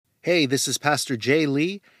Hey, this is Pastor Jay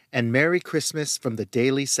Lee, and Merry Christmas from the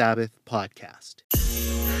Daily Sabbath podcast.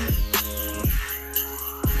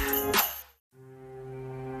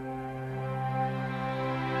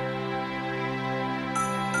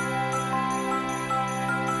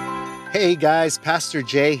 Hey guys, Pastor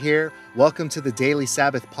Jay here. Welcome to the Daily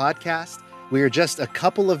Sabbath podcast. We are just a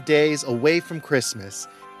couple of days away from Christmas,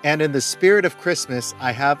 and in the spirit of Christmas,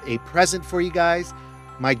 I have a present for you guys.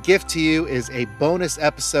 My gift to you is a bonus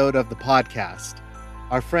episode of the podcast.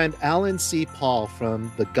 Our friend Alan C. Paul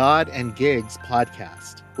from the God and Gigs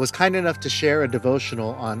podcast was kind enough to share a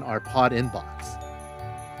devotional on our pod inbox.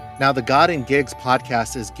 Now, the God and Gigs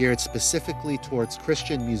podcast is geared specifically towards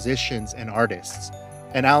Christian musicians and artists.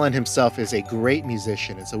 And Alan himself is a great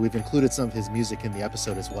musician, and so we've included some of his music in the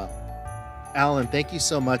episode as well. Alan, thank you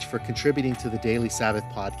so much for contributing to the Daily Sabbath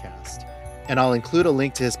podcast. And I'll include a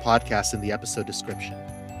link to his podcast in the episode description.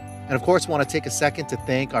 And of course, want to take a second to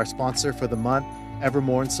thank our sponsor for the month,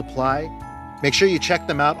 Evermore and Supply. Make sure you check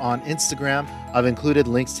them out on Instagram. I've included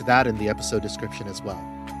links to that in the episode description as well.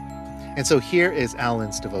 And so here is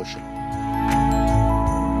Alan's devotion.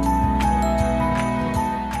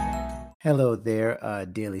 Hello there,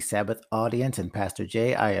 Daily Sabbath audience and Pastor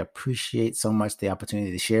Jay. I appreciate so much the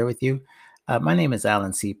opportunity to share with you. My name is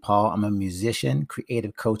Alan C. Paul. I'm a musician,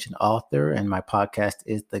 creative coach, and author, and my podcast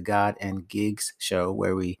is the God and Gigs Show,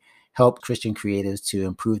 where we help Christian creatives to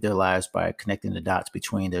improve their lives by connecting the dots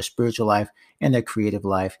between their spiritual life and their creative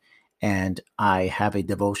life. And I have a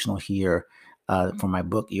devotional here from my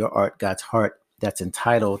book, Your Art, God's Heart, that's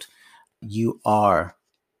entitled, You Are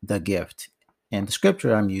the Gift. And the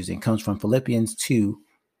scripture I'm using comes from Philippians 2,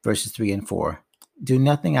 verses 3 and 4. Do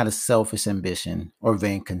nothing out of selfish ambition or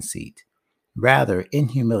vain conceit. Rather, in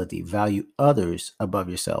humility, value others above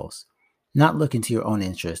yourselves, not looking to your own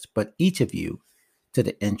interest, but each of you to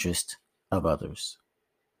the interest of others.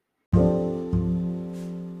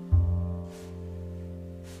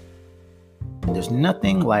 There's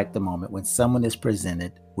nothing like the moment when someone is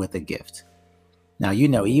presented with a gift. Now,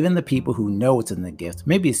 even the people who know it's in the gift,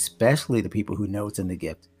 maybe especially the people who know it's in the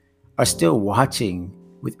gift, are still watching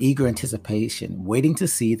with eager anticipation, waiting to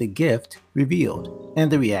see the gift revealed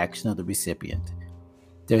and the reaction of the recipient.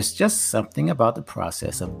 There's just something about the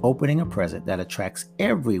process of opening a present that attracts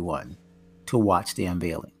everyone to watch the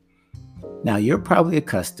unveiling. Now, you're probably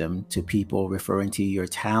accustomed to people referring to your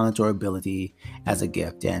talent or ability as a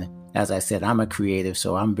gift. And as I said, I'm a creative,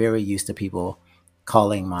 so I'm very used to people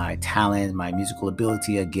calling my talent, my musical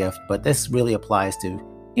ability a gift, but this really applies to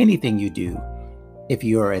anything you do. If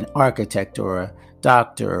you're an architect or a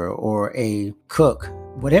doctor or a cook,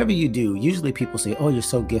 whatever you do, usually people say, oh, you're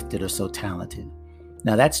so gifted or so talented.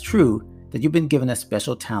 Now, that's true that you've been given a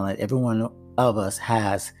special talent. Every one of us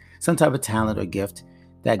has some type of talent or gift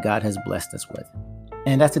that God has blessed us with.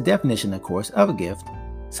 And that's a definition, of course, of a gift,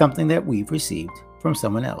 something that we've received from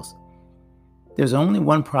someone else. There's only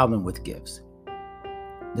one problem with gifts.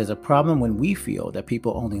 There's a problem when we feel that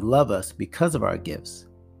people only love us because of our gifts.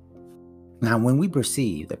 Now, when we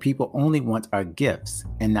perceive that people only want our gifts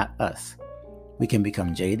and not us, we can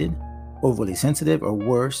become jaded, overly sensitive, or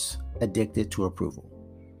worse, addicted to approval.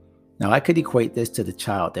 Now, I could equate this to the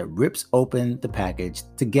child that rips open the package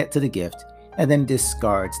to get to the gift and then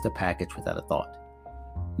discards the package without a thought.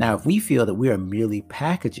 Now, if we feel that we are merely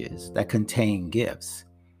packages that contain gifts,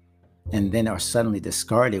 and then are suddenly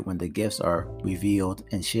discarded when the gifts are revealed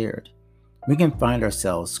and shared, we can find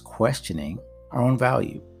ourselves questioning our own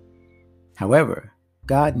value. However,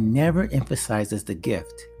 God never emphasizes the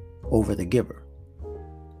gift over the giver.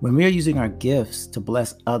 When we are using our gifts to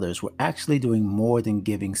bless others, we're actually doing more than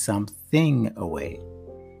giving something away.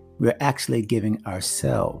 We're actually giving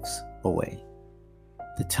ourselves away.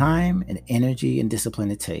 The time and energy and discipline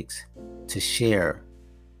it takes to share,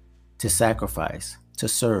 to sacrifice, to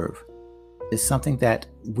serve, is something that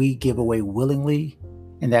we give away willingly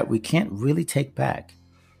and that we can't really take back.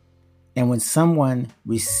 And when someone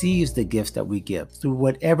receives the gifts that we give through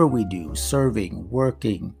whatever we do, serving,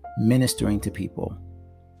 working, ministering to people,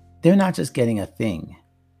 they're not just getting a thing,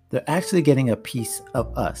 they're actually getting a piece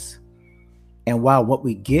of us. And while what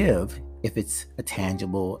we give, if it's a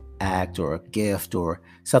tangible act or a gift or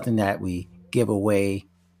something that we give away,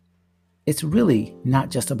 it's really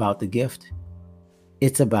not just about the gift.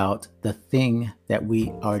 It's about the thing that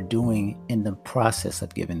we are doing in the process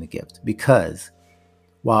of giving the gift. Because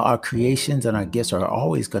while our creations and our gifts are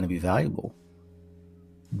always going to be valuable,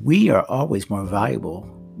 we are always more valuable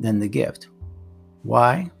than the gift.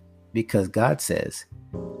 Why? Because God says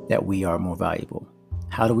that we are more valuable.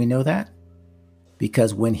 How do we know that?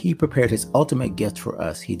 Because when He prepared His ultimate gift for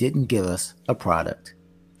us, He didn't give us a product.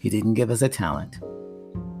 He didn't give us a talent.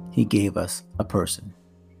 He gave us a person.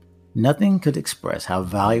 Nothing could express how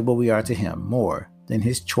valuable we are to him more than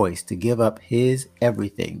his choice to give up his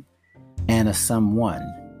everything and a someone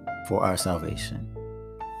for our salvation.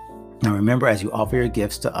 Now remember, as you offer your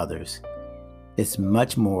gifts to others, it's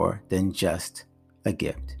much more than just a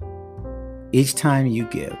gift. Each time you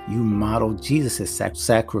give, you model Jesus'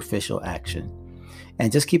 sacrificial action.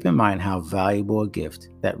 And just keep in mind how valuable a gift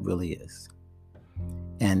that really is.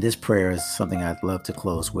 And this prayer is something I'd love to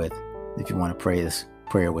close with, if you want to pray this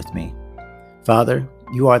prayer with me. Father,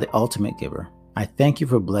 you are the ultimate giver. I thank you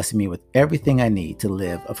for blessing me with everything I need to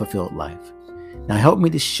live a fulfilled life. Now help me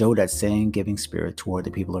to show that same giving spirit toward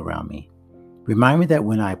the people around me. Remind me that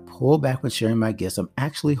when I pull back when sharing my gifts, I'm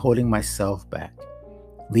actually holding myself back.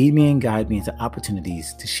 Lead me and guide me into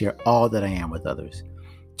opportunities to share all that I am with others,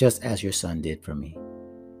 just as your Son did for me.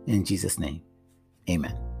 In Jesus' name,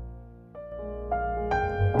 amen.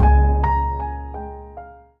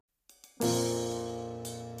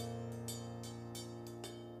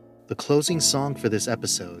 The closing song for this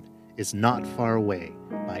episode is Not Far Away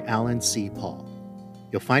by Alan C. Paul.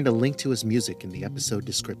 You'll find a link to his music in the episode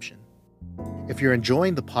description. If you're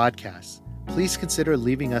enjoying the podcast, please consider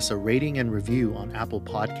leaving us a rating and review on Apple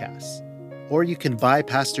Podcasts, or you can buy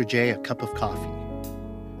Pastor Jay a cup of coffee.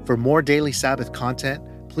 For more Daily Sabbath content,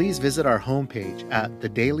 please visit our homepage at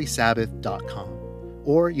thedailysabbath.com,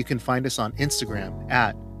 or you can find us on Instagram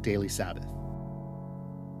at Daily Sabbath.